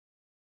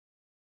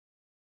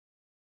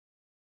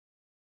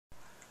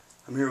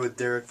I'm here with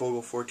Derrick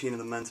Vogel, 14 of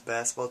the men's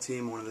basketball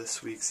team, one of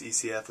this week's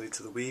EC Athletes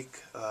of the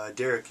Week.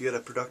 Derrick, you had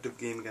a productive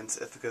game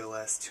against Ithaca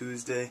last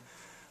Tuesday,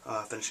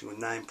 finishing with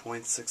 9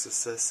 points, 6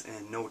 assists,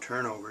 and no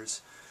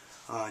turnovers.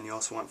 And you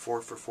also went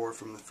 4 for 4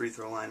 from the free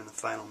throw line in the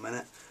final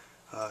minute.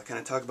 Kind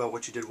of talk about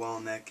what you did well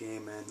in that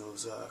game and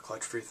those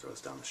clutch free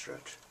throws down the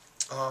stretch.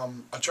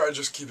 I tried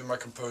just keeping my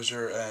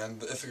composure, and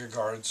the Ithaca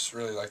guards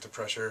really liked the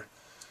pressure.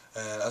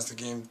 And as the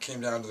game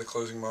came down to the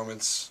closing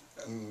moments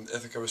and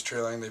Ithaca was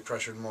trailing, they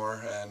pressured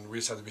more, and we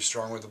just had to be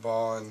strong with the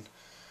ball and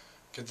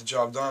get the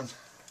job done.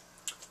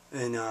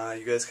 And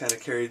you guys kind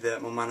of carried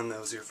that momentum. That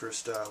was your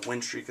first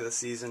win streak of the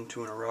season,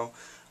 2 in a row.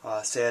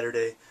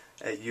 Saturday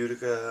at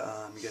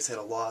Utica, you guys had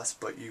a loss,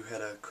 but you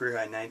had a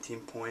career-high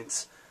 19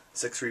 points,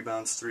 6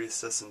 rebounds, 3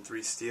 assists, and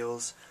 3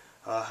 steals.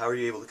 How are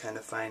you able to kind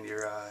of find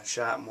your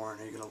shot more,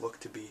 and are you going to look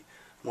to be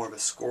more of a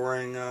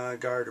scoring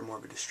guard or more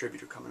of a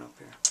distributor coming up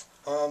here?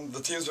 The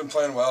team's been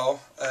playing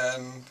well,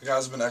 and the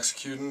guys have been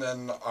executing,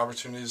 and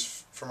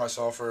opportunities for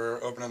myself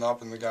are opening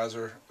up, and the guys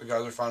are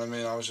finding me,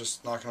 and I was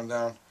just knocking them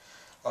down.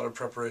 A lot of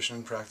preparation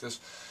and practice,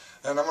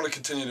 and I'm going to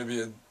continue to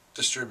be a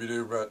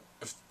distributor. But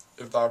if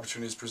the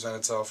opportunities present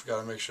itself, we've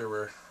got to make sure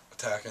we're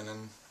attacking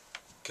and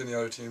getting the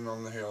other team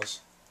on the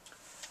heels.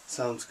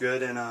 Sounds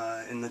good. And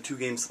in the 2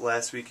 games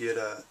last week, you had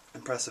an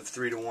impressive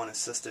 3-to-1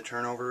 assist to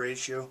turnover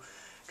ratio.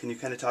 Can you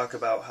kind of talk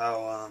about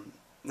how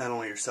not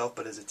only yourself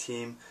but as a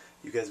team,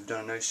 you guys have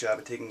done a nice job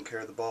of taking care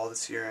of the ball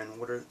this year, and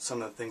what are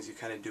some of the things you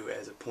kind of do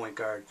as a point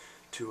guard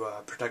to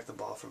protect the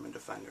ball from a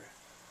defender?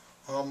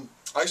 I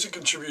actually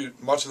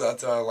contribute much of that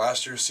to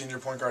last year's senior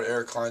point guard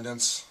Eric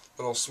Kleindens.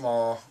 Little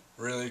small,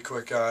 really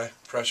quick guy,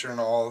 pressuring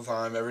all the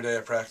time, every day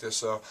at practice.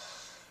 So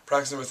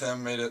practicing with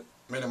him made it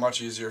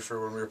much easier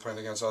for when we were playing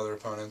against other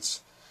opponents.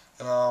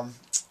 And I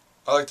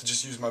like to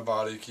just use my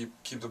body,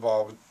 keep the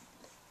ball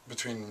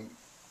between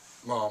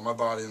my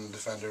body and the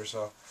defender,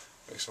 so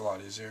it makes it a lot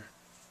easier.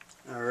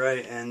 All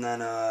right, and then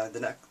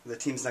the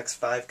team's next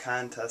 5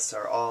 contests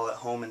are all at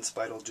home in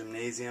Spital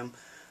Gymnasium,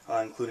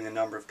 including a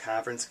number of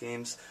conference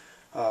games.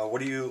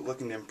 What are you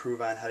looking to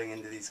improve on heading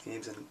into these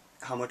games, and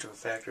how much of a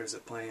factor is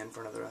it playing in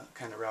front of the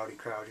kind of rowdy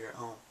crowd here at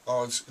home?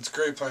 Oh, it's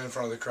great playing in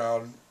front of the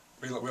crowd.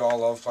 We all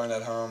love playing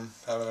at home,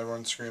 having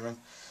everyone screaming.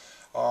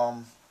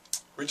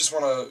 We just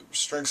want to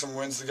string some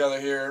wins together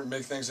here,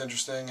 make things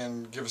interesting,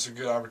 and give us a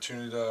good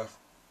opportunity to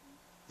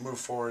move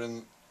forward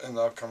in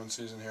the upcoming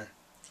season here.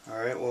 All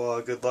right,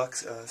 well, good luck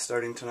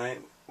starting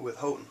tonight with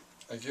Houghton.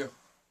 Thank you.